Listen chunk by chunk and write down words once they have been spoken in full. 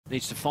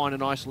Needs to find a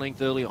nice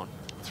length early on.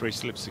 3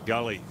 slips to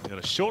gully. Got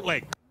a short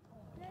leg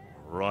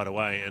right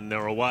away, and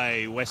they're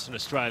away, Western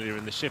Australia,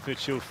 in the Sheffield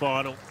Shield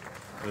final.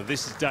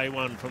 This is day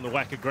 1 from the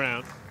WACA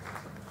Ground.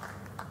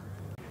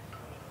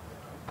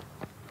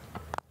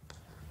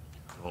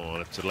 Oh,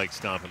 it's a leg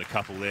stump and a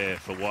couple there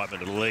for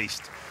Whiteman at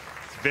least.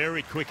 It's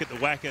very quick at the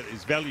WACA.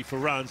 His value for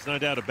runs, no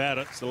doubt about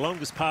it. It's the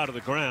longest part of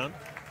the ground.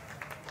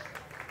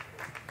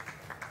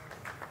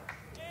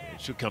 It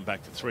should come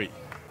back to 3.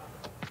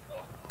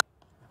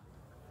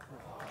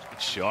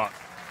 Good shot.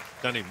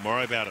 Don't even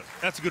worry about it.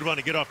 That's a good one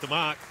to get off the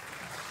mark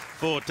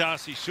for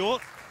Darcy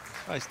Short.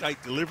 Faced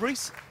 8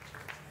 deliveries.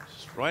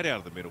 Straight out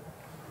of the middle.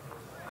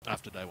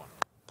 After day 1.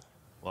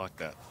 Like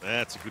that.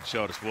 That's a good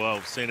shot as well.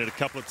 We've seen it a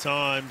couple of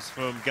times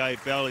from Gabe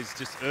Bell. He's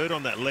just erred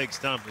on that leg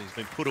stump. He's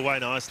been put away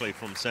nicely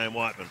from Sam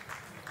Whiteman.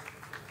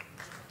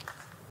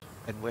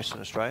 In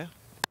Western Australia.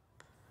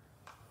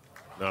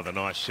 Another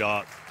nice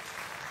shot.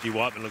 Gee,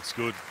 Whiteman looks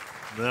good.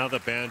 Another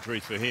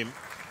boundary for him.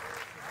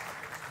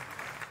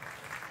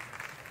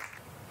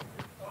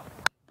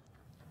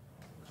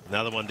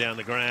 Another one down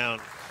the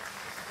ground.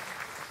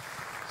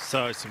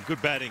 So some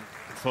good batting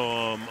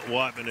from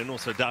Whiteman and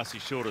also Darcy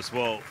Short as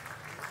well.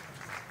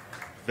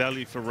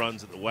 Value for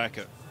runs at the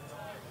WACA.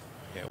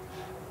 Yeah.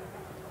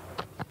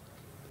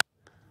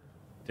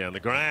 Down the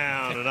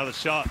ground, another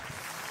shot.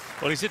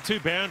 Well, he's hit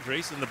 2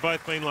 boundaries and they've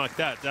both been like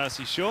that,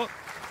 Darcy Short.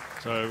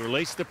 So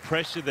release the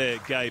pressure there,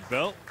 Gabe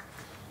Bell.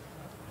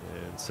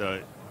 And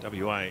so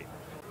WA.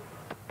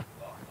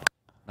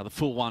 Another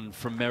full one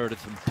from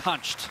Meredith and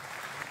punched.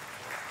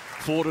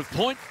 Forward of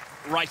point,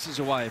 races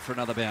away for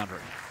another boundary.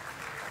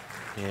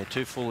 Yeah,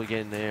 2 full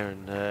again there,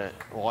 and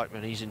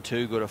Whiteman, he's in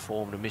too good a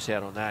form to miss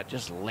out on that.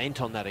 Just lent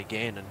on that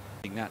again.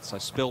 And That, so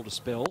spell to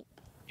spell,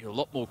 you're a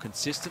lot more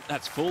consistent.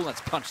 That's full,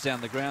 that's punched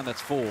down the ground,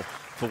 that's 4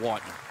 for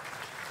Whiteman.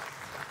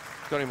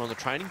 Got him on the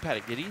training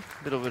paddock, did he?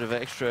 A little bit of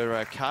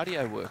extra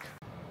cardio work.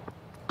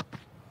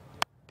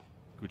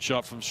 Good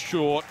shot from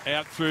Short,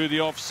 out through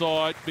the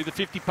offside. Be the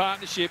 50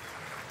 partnership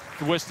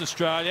for Western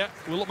Australia.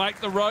 Will it make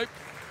the rope?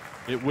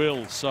 It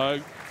will. So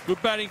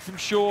good batting from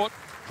Short.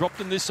 Dropped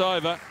in this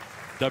over.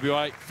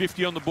 WA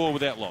 50 on the board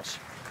without loss.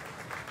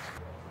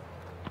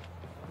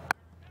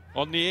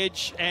 On the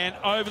edge and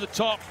over the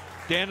top,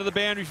 down to the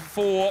boundary for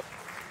 4.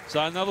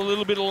 So another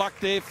little bit of luck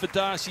there for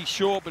Darcy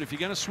Short, but if you're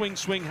going to swing,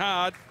 swing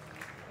hard.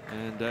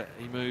 And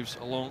he moves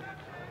along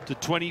to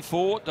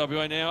 24.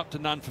 WA now up to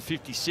none for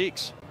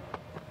 56.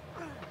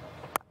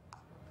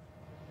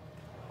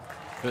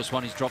 First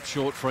one he's dropped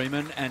short,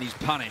 Freeman, and he's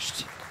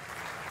punished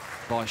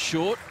by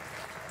Short,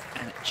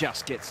 and it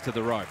just gets to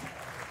the rope.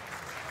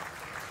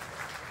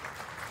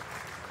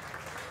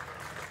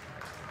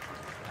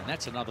 And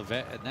that's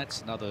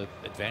another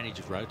advantage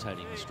of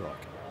rotating the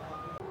strike.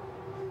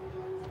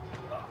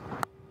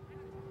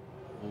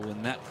 Oh,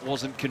 and that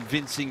wasn't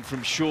convincing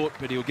from Short,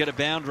 but he'll get a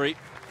boundary.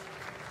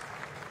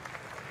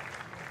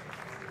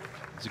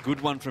 It's a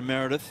good one from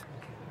Meredith.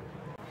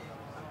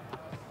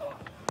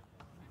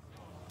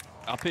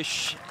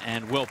 Uppish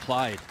and well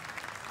played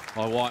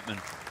by Whiteman,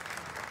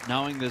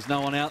 knowing there's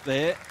no one out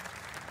there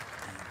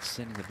and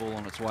sending the ball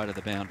on its way to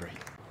the boundary.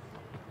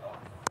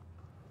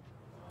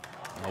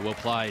 Oh, well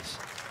played.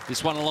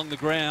 This one along the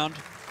ground,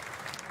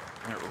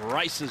 and it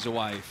races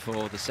away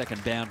for the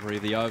second boundary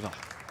of the over.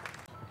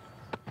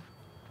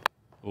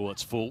 Oh,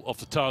 it's full off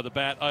the toe of the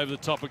bat, over the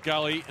top of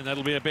gully, and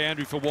that'll be a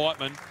boundary for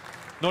Whiteman.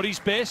 Not his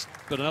best,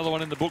 but another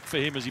one in the book for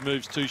him as he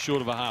moves 2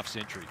 short of a half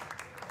century.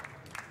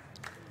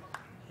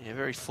 Yeah,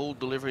 very full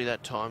delivery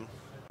that time.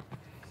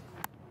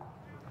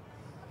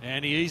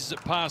 And he eases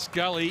it past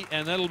gully,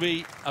 and that'll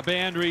be a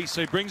boundary.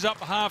 So he brings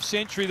up a half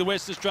century, the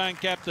West Australian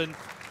captain.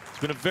 It's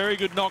been a very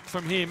good knock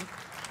from him.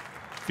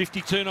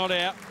 52 not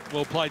out.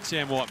 Well played,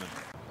 Sam Whiteman.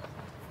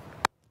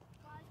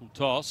 Full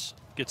toss.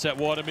 Gets that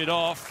wider mid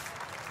off.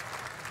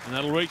 And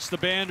that'll reach the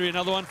boundary.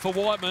 Another one for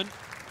Whiteman.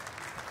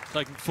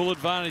 Taking full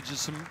advantage of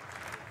some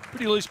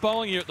pretty loose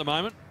bowling here at the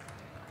moment.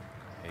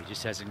 He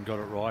just hasn't got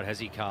it right, has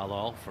he,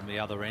 Carlisle, from the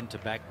other end to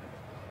back.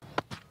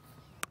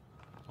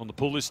 On the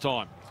pull this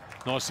time.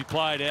 Nicely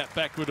played out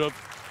backward of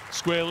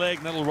square leg,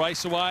 and that'll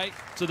race away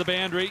to the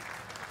boundary.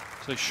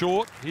 So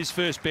Short, his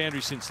first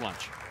boundary since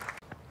lunch.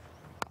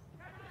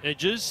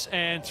 Edges,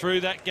 and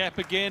through that gap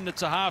again,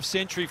 it's a half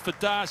century for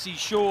Darcy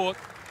Short.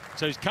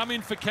 So he's come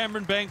in for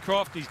Cameron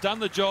Bancroft. He's done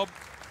the job.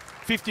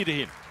 50 to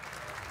him.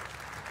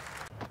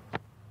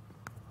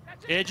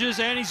 Edges,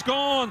 and he's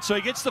gone. So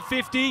he gets the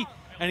 50.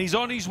 And he's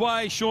on his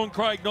way. Sean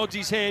Craig nods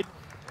his head.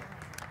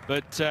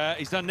 But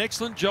he's done an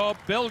excellent job.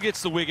 Bell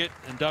gets the wicket,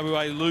 and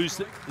WA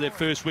lose their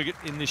first wicket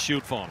in this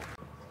Shield final.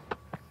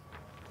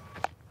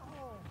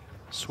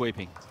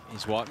 Sweeping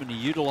is Whiteman. He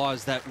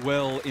utilised that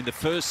well in the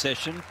first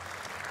session.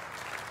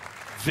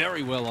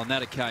 Very well on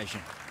that occasion.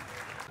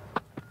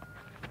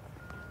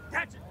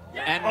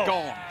 And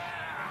gone.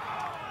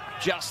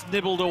 Just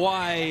nibbled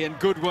away, and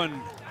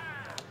Goodwin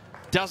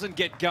doesn't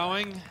get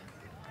going.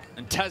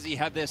 And Tassie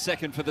had their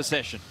second for the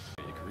session.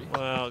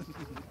 Well,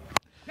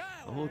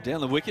 oh, down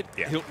the wicket.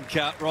 Yeah. Hilton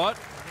Cartwright.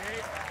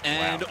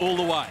 And all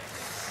the way.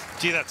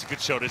 Gee, that's a good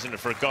shot, isn't it,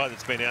 for a guy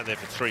that's been out there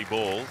for 3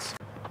 balls.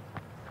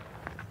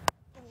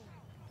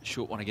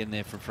 Short one again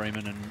there from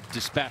Freeman and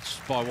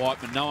dispatched by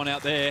Whiteman. No one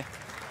out there.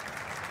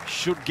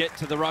 Should get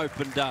to the rope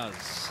and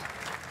does.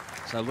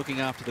 So looking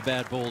after the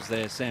bad balls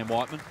there, Sam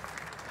Whiteman.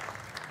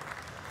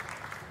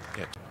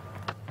 Yep.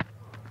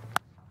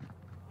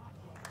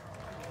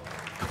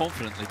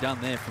 Confidently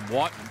done there from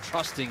Whiteman,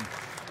 trusting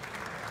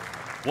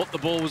what the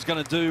ball was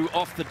going to do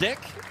off the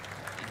deck.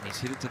 And he's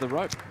hit it to the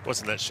rope.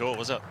 Wasn't that short,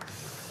 was it?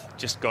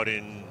 Just got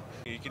in.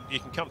 You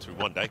can come through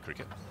one-day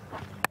cricket.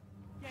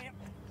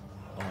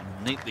 Oh,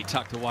 neatly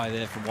tucked away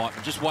there from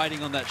Whiteman. Just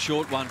waiting on that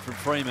short one from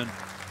Freeman.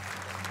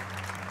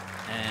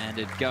 And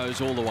it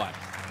goes all the way.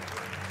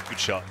 Good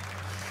shot.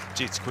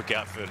 Gee, it's a quick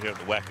outfield here at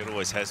the WACA. It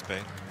always has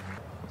been.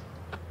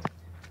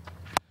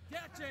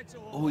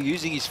 Oh,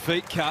 using his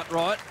feet,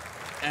 Cartwright,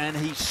 and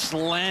he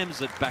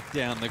slams it back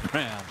down the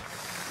ground.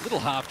 Little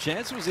half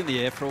chance. It was in the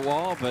air for a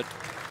while, but...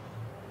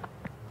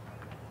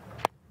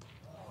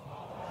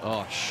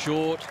 Oh,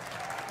 short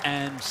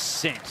and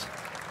sent.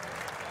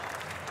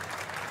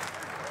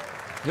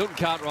 Hilton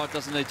Cartwright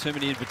doesn't need too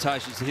many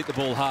invitations to hit the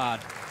ball hard.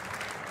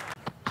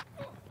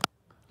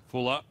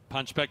 Fuller,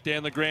 punch back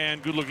down the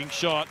ground, good looking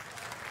shot.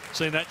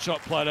 Seen that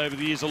shot played over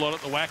the years a lot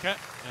at the WACA,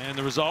 and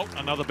the result,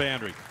 another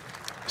boundary.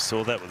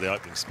 Saw that with the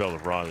opening spell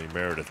of Riley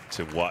Meredith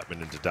to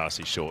Whiteman and to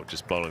Darcy Short,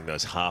 just bowling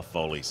those half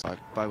volleys.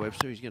 By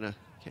Webster, he's going to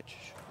catch.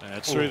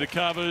 That's through the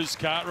covers.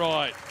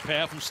 Cartwright,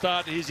 powerful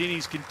start to his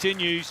innings,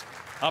 continues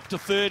up to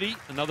 30.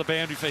 Another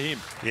boundary for him.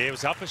 Yeah, it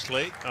was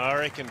uppishly. I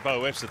reckon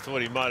Bo Webster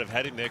thought he might have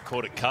had him there,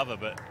 caught it cover,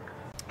 but...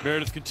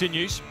 Meredith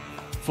continues.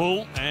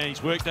 Full, and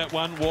he's worked that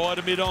one wide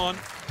and mid-on.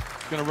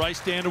 Going to race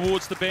down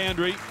towards the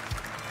boundary,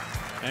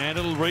 and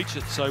it'll reach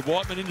it. So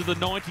Whiteman into the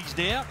 90s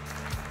now,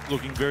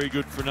 looking very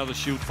good for another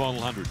Shield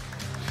final 100.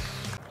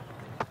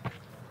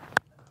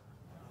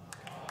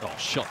 Oh,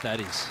 shot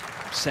that is.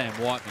 Sam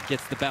Whiteman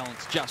gets the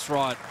balance just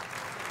right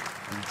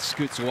and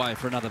scoots away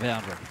for another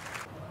boundary.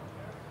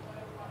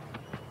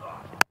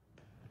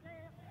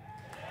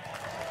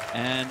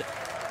 And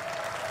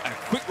a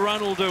quick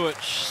run will do it.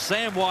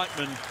 Sam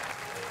Whiteman,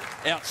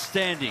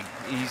 outstanding.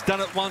 He's done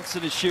it once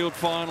in a Shield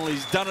final.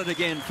 He's done it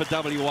again for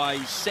WA.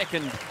 His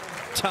second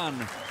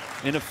ton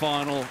in a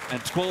final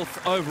and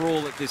 12th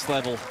overall at this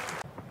level.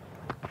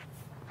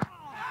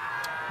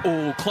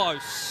 Oh,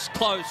 close,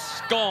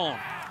 close, gone.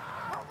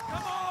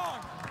 Come on.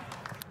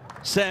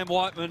 Sam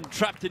Whiteman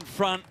trapped in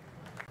front.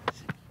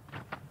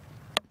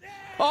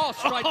 Oh,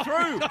 straight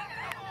through.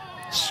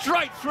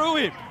 Straight through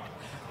him.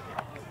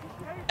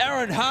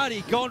 Aaron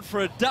Hardy gone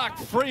for a duck.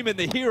 Freeman,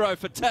 the hero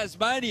for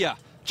Tasmania,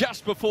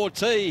 just before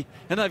tea,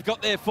 and they've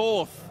got their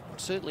 4th.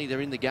 Certainly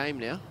they're in the game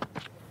now.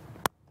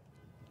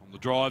 On the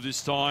drive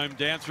this time,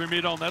 down through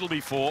mid-on, that'll be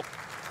 4.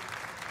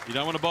 You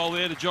don't want to bowl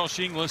there to Josh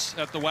Inglis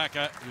at the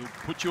WACA. He'll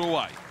put you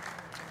away.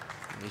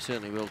 He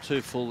certainly will.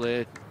 2 full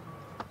there.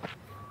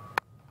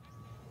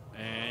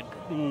 And,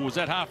 ooh, was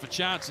that half a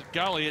chance at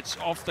Gully? It's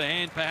off the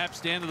hand,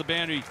 perhaps down to the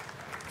boundary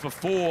for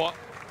 4.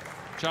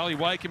 Charlie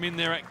Wakeham in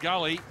there at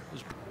Gully.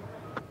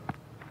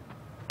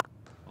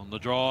 On the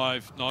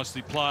drive,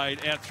 nicely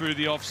played, out through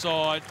the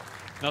offside.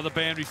 Another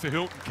boundary for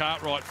Hilton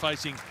Cartwright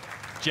facing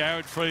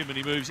Jared Freeman.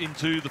 He moves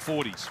into the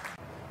 40s.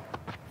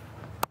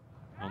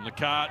 On the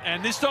cart,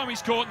 and this time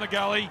he's caught in the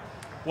gully.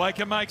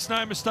 Wakeham makes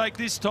no mistake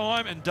this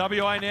time, and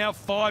WA now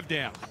 5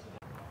 down.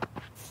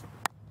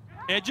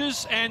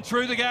 Edges and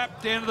through the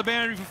gap, down to the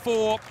boundary for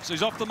 4. So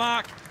he's off the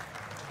mark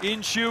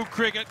in Shield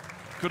cricket.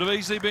 Could have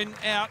easily been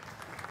out.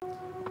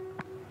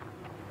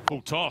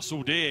 Full toss,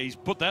 oh dear, he's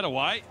put that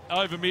away.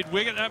 Over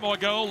mid-wicket, that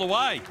might go all the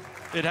way.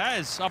 It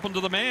has, up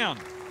onto the mound.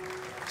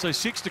 So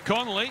 6 to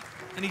Connolly,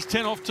 and he's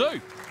 10 off 2.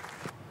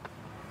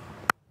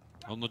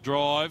 On the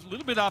drive, a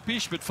little bit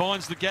upish, but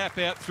finds the gap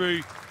out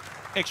through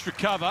extra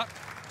cover.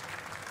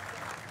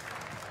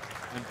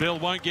 And Bell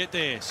won't get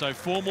there. So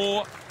 4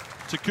 more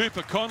to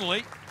Cooper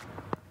Connolly.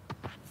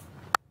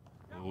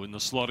 Oh, in the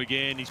slot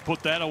again, he's put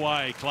that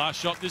away. Class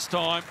shot this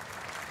time.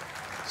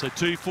 So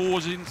 2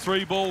 fours in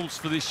 3 balls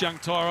for this young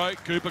Tyro.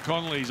 Cooper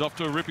Connolly's off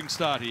to a ripping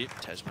start here.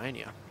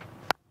 Tasmania.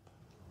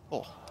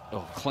 Oh,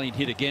 clean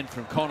hit again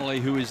from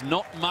Connolly, who is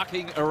not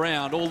mucking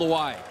around all the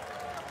way.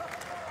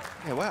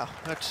 Yeah, wow.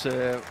 That's...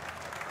 this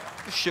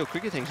Shield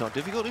cricket thing's not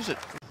difficult, is it?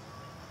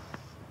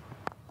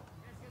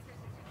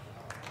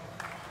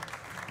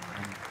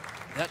 And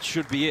that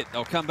should be it.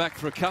 They'll come back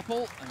for a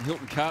couple, and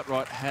Hilton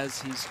Cartwright has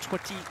his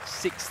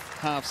 26th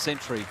half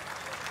century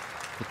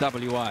for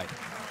WA.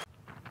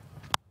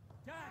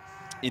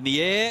 In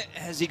the air,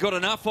 has he got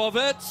enough of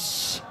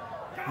it?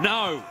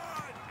 No.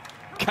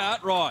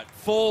 Cartwright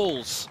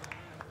falls.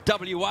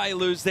 WA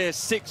lose their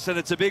 6th, and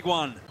it's a big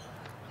one.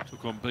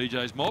 Took on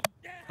PJ's mob.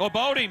 Oh,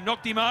 bowled him,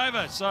 knocked him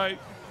over. So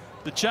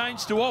the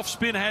change to off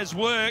spin has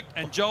worked,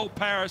 and Joel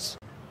Paris.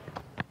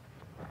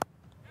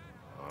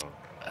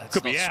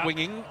 Could be out.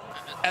 Swinging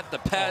at the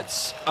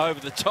pads over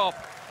the top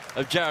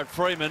of Jared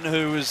Freeman,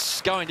 who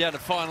was going down to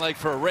fine leg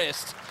for a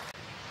rest.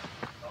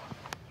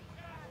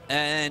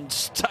 And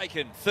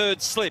taken,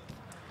 3rd slip.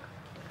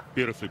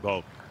 Beautifully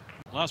bowled.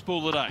 Last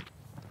ball of the day.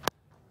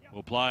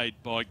 Well played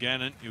by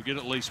Gannon. You'll get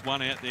at least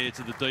one out there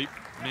to the deep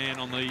man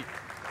on the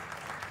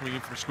coming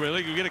in from square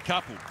leg. You'll get a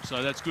couple,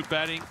 so that's good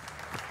batting.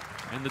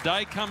 And the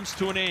day comes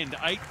to an end.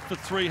 8 for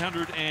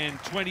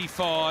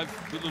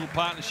 325. Good little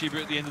partnership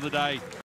here at the end of the day.